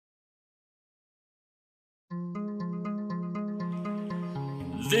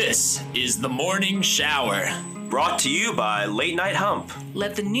This is the Morning Shower. Brought to you by Late Night Hump.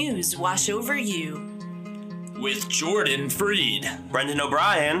 Let the news wash over you. With Jordan Freed, Brendan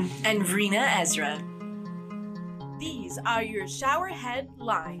O'Brien, and Rena Ezra. These are your shower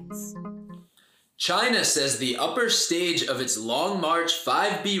headlines. China says the upper stage of its Long March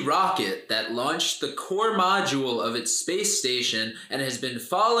 5B rocket that launched the core module of its space station and has been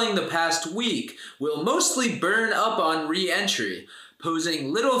falling the past week will mostly burn up on re-entry,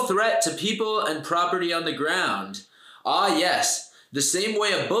 posing little threat to people and property on the ground. Ah yes, the same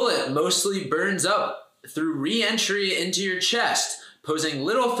way a bullet mostly burns up through re-entry into your chest, posing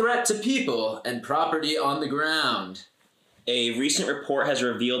little threat to people and property on the ground. A recent report has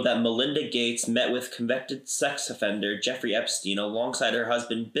revealed that Melinda Gates met with convicted sex offender Jeffrey Epstein alongside her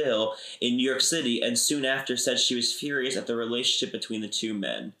husband Bill in New York City, and soon after said she was furious at the relationship between the two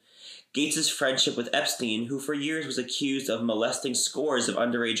men. Gates' friendship with Epstein, who for years was accused of molesting scores of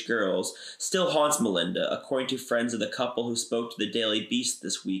underage girls, still haunts Melinda, according to friends of the couple who spoke to the Daily Beast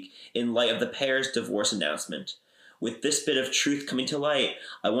this week in light of the pair's divorce announcement. With this bit of truth coming to light,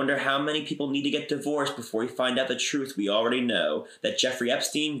 I wonder how many people need to get divorced before we find out the truth we already know, that Jeffrey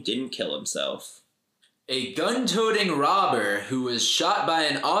Epstein didn't kill himself. A gun-toting robber who was shot by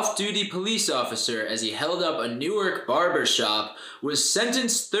an off-duty police officer as he held up a Newark barber shop was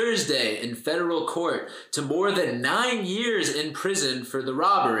sentenced Thursday in federal court to more than 9 years in prison for the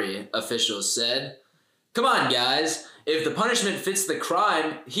robbery, officials said. Come on, guys. If the punishment fits the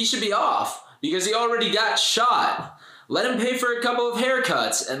crime, he should be off, because he already got shot. Let him pay for a couple of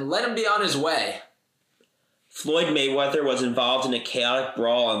haircuts and let him be on his way. Floyd Mayweather was involved in a chaotic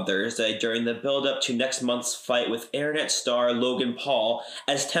brawl on Thursday during the build-up to next month's fight with internet star Logan Paul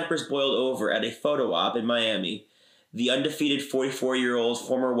as tempers boiled over at a photo op in Miami. The undefeated 44-year-old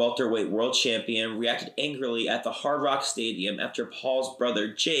former welterweight world champion reacted angrily at the Hard Rock Stadium after Paul's brother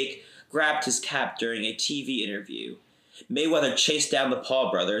Jake grabbed his cap during a TV interview. Mayweather chased down the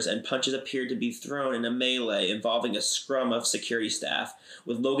Paul brothers, and punches appeared to be thrown in a melee involving a scrum of security staff,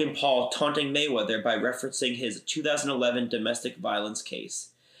 with Logan Paul taunting Mayweather by referencing his 2011 domestic violence case.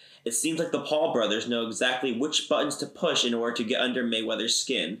 It seems like the Paul brothers know exactly which buttons to push in order to get under Mayweather's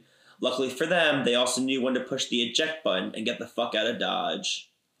skin. Luckily for them, they also knew when to push the eject button and get the fuck out of Dodge.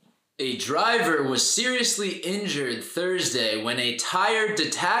 A driver was seriously injured Thursday when a tire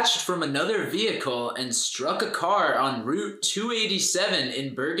detached from another vehicle and struck a car on Route 287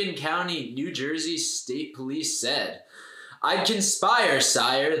 in Bergen County, New Jersey, State Police said. I'd conspire,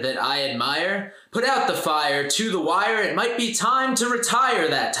 sire, that I admire. Put out the fire, to the wire, it might be time to retire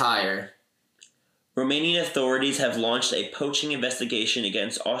that tire. Romanian authorities have launched a poaching investigation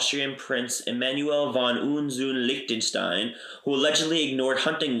against Austrian Prince Emanuel von Unzun-Liechtenstein, who allegedly ignored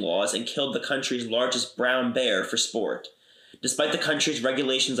hunting laws and killed the country's largest brown bear for sport. Despite the country's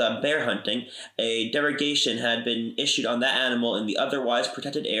regulations on bear hunting, a derogation had been issued on that animal in the otherwise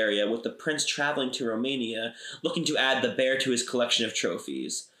protected area, with the prince traveling to Romania looking to add the bear to his collection of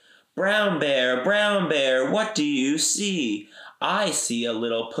trophies. Brown bear, what do you see? I see a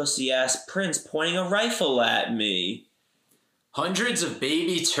little pussy-ass prince pointing a rifle at me. Hundreds of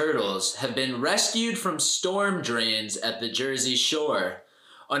baby turtles have been rescued from storm drains at the Jersey Shore.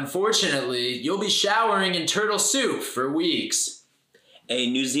 Unfortunately, you'll be showering in turtle soup for weeks. A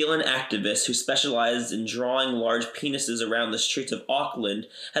New Zealand activist who specializes in drawing large penises around the streets of Auckland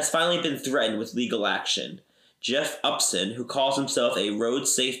has finally been threatened with legal action. Jeff Upson, who calls himself a road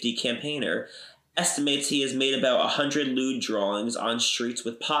safety campaigner, estimates he has made about 100 lewd drawings on streets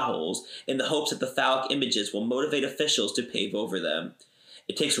with potholes in the hopes that the phallic images will motivate officials to pave over them.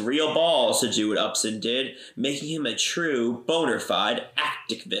 It takes real balls to do what Upson did, making him a true, bona fide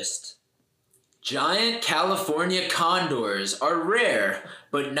activist. Giant California condors are rare,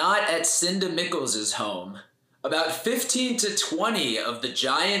 but not at Cinda Mickles' home. About 15 to 20 of the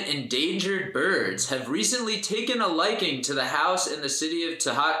giant endangered birds have recently taken a liking to the house in the city of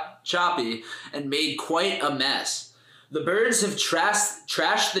Tehachapi and made quite a mess. The birds have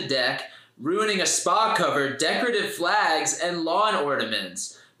trashed the deck, ruining a spa cover, decorative flags, and lawn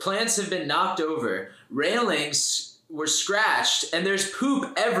ornaments. Plants have been knocked over, railings were scratched, and there's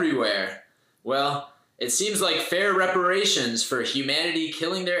poop everywhere. Well, it seems like fair reparations for humanity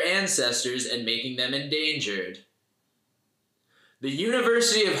killing their ancestors and making them endangered. The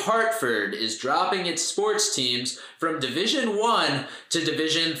University of Hartford is dropping its sports teams from Division I to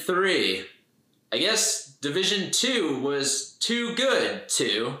Division III. I guess Division II was too good,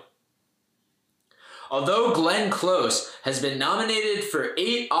 too. Although Glenn Close has been nominated for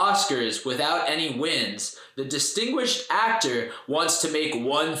 8 Oscars without any wins, the distinguished actor wants to make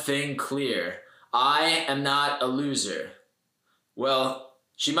one thing clear. I am not a loser. Well,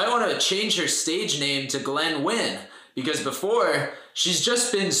 She might want to change her stage name to Glenn Wynn, because before, she's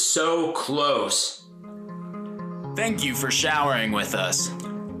just been so close. Thank you for showering with us.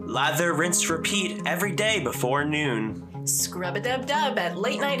 Lather, rinse, repeat every day before noon. Scrub-a-dub-dub at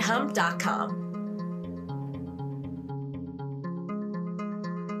latenighthump.com.